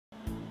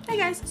Hey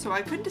guys, so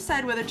I couldn't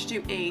decide whether to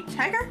do a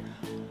tiger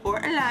or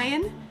a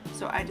lion,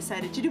 so I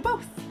decided to do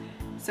both.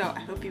 So I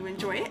hope you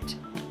enjoy it,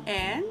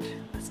 and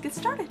let's get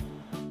started.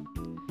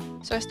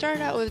 So I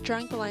started out with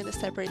drawing the line that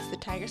separates the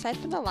tiger side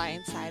from the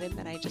lion side, and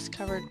then I just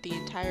covered the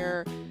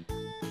entire,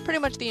 pretty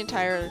much the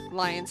entire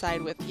lion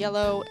side with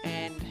yellow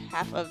and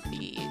half of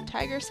the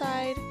tiger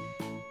side,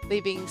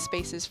 leaving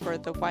spaces for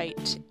the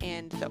white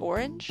and the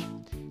orange.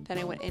 Then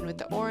I went in with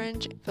the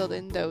orange, filled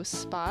in those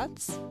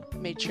spots,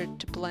 made sure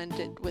to blend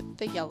it with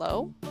the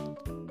yellow.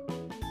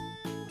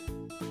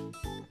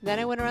 Then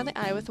I went around the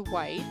eye with the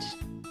white.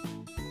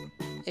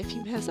 If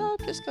you mess up,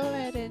 just go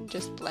ahead and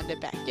just blend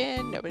it back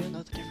in. Nobody will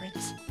know the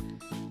difference.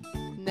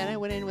 And then I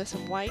went in with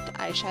some white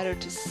eyeshadow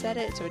to set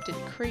it so it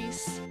didn't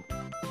crease.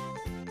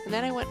 And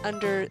then I went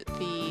under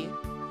the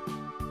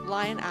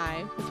lion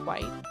eye with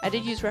white. I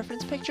did use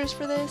reference pictures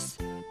for this,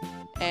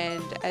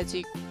 and as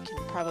you can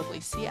probably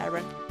see, I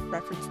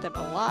referenced them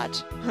a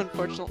lot.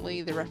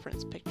 Unfortunately, the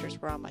reference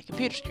pictures were on my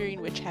computer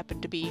screen, which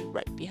happened to be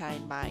right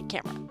behind my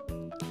camera.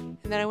 And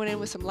then I went in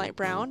with some light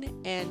brown,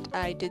 and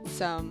I did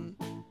some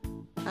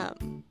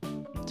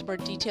more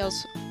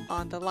details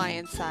on the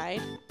lion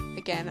side.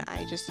 Again,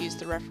 I just used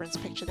the reference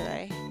picture that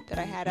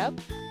I had up.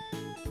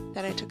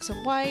 Then I took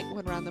some white,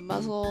 went around the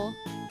muzzle,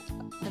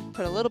 and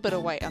put a little bit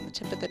of white on the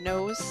tip of the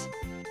nose,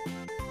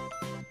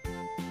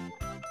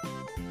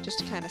 just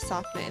to kind of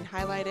soften it and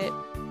highlight it.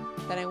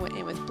 Then I went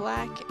in with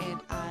black and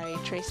I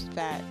traced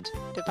that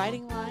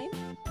dividing line.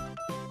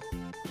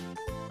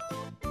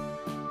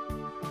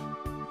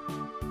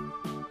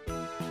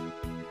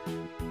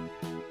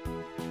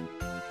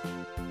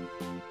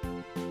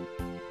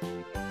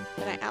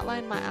 Then I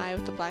outlined my eye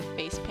with the black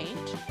face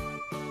paint.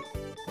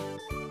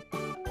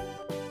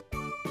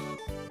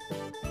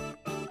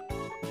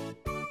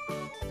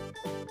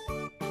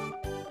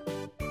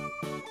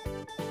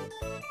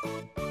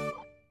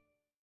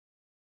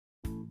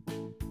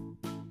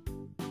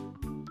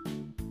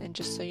 And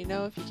just so you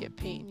know, if you get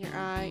paint in your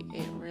eye,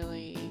 it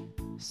really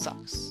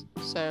sucks.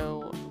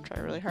 So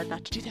try really hard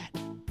not to do that.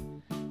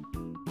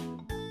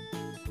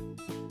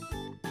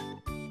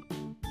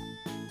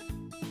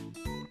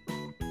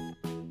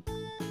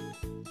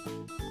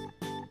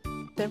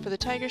 Then for the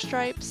tiger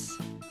stripes,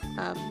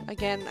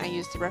 again, I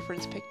used the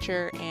reference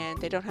picture,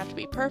 and they don't have to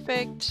be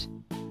perfect.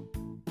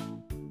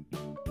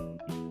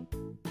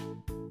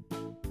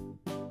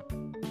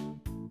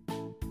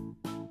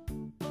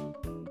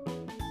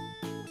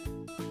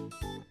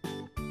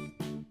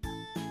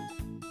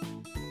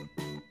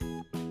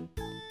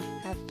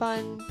 Have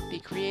fun, be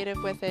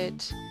creative with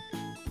it.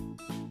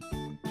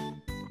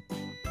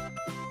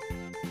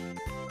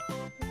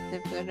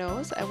 Then for the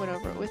nose, I went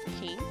over it with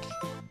pink.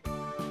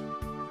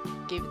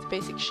 Gave it the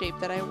basic shape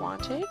that I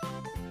wanted.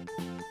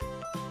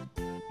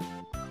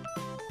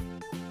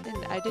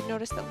 And I did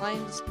notice that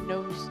lions'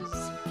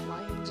 noses,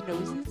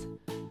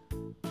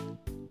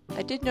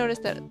 I did notice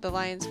that the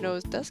lion's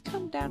nose does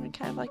come down in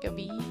kind of like a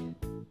V.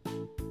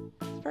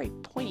 It's a very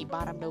pointy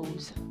bottom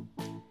nose.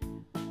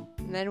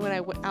 And then when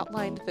I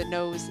outlined the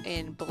nose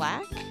in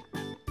black,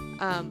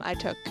 I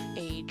took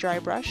a dry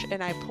brush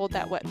and I pulled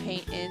that wet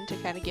paint in to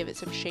kind of give it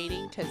some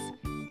shading, because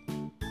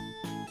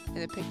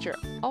in the picture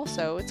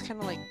also it's kind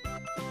of like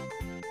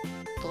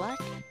black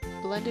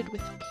blended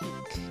with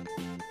pink.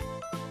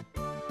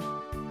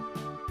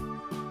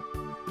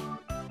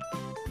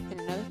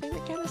 And another thing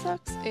that kind of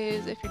sucks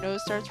is if your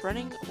nose starts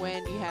running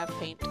when you have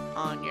paint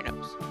on your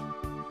nose.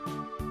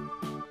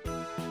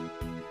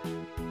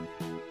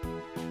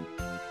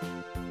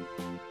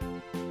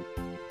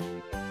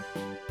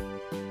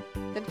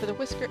 Then for the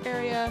whisker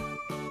area,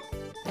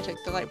 I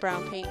took the light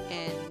brown paint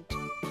and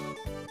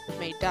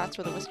made dots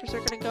where the whiskers are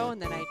going to go,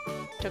 and then I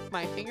took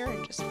my finger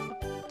and just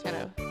kind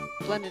of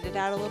blended it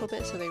out a little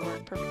bit so they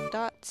weren't perfect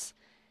dots.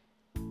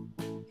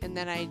 And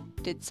then I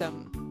did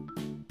some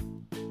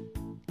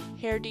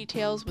hair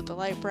details with the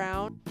light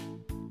brown,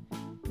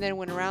 and then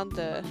went around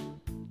the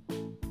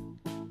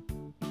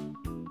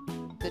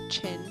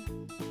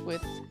chin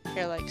with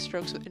hair-like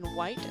strokes in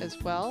white as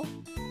well,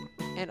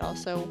 and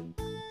also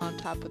on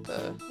top of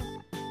the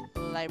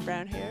light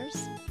brown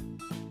hairs.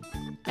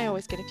 I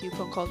always get a few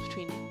phone calls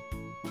between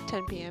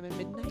 10 p.m. and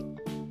midnight.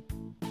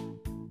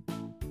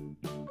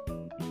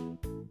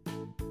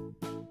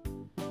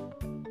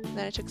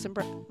 Then I took some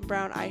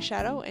brown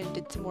eyeshadow and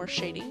did some more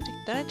shading.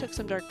 Then I took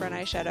some dark brown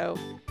eyeshadow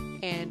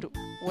and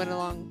went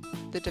along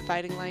the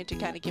dividing line to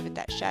kind of give it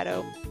that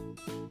shadow.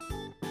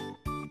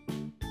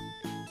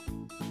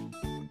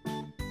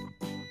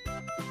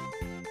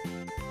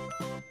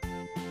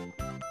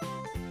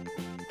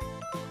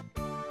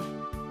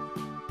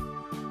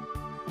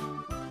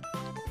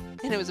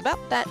 And it was about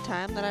that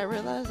time that I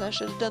realized I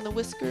should have done the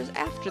whiskers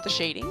after the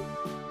shading.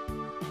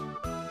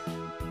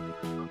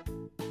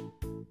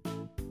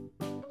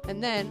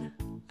 And then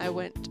I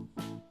went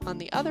on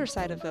the other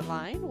side of the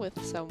line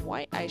with some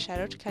white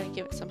eyeshadow to kind of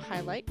give it some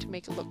highlight to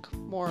make it look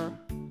more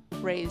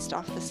raised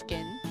off the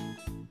skin.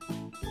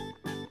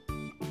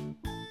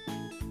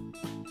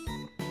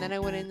 And then I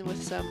went in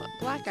with some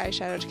black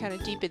eyeshadow to kind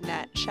of deepen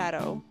that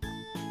shadow.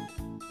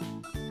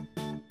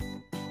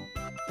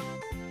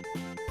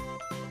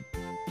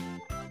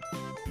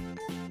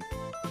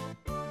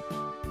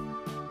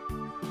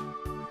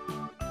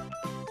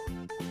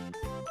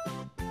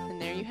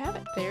 there you have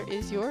it. There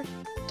is your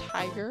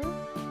tiger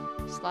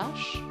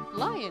slash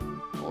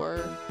lion, or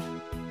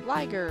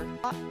liger,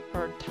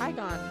 or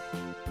tigon.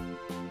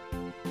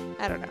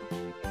 I don't know.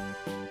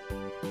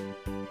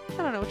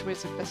 I don't know which way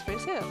is the best way to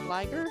say it.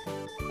 Liger?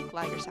 I think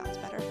liger sounds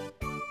better.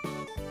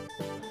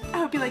 I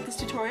hope you liked this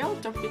tutorial.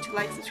 Don't forget to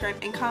like, subscribe,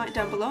 and comment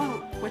down below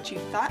what you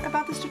thought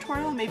about this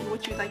tutorial, maybe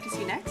what you'd like to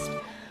see next.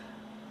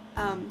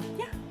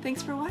 Yeah,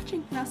 thanks for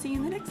watching, and I'll see you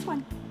in the next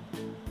one.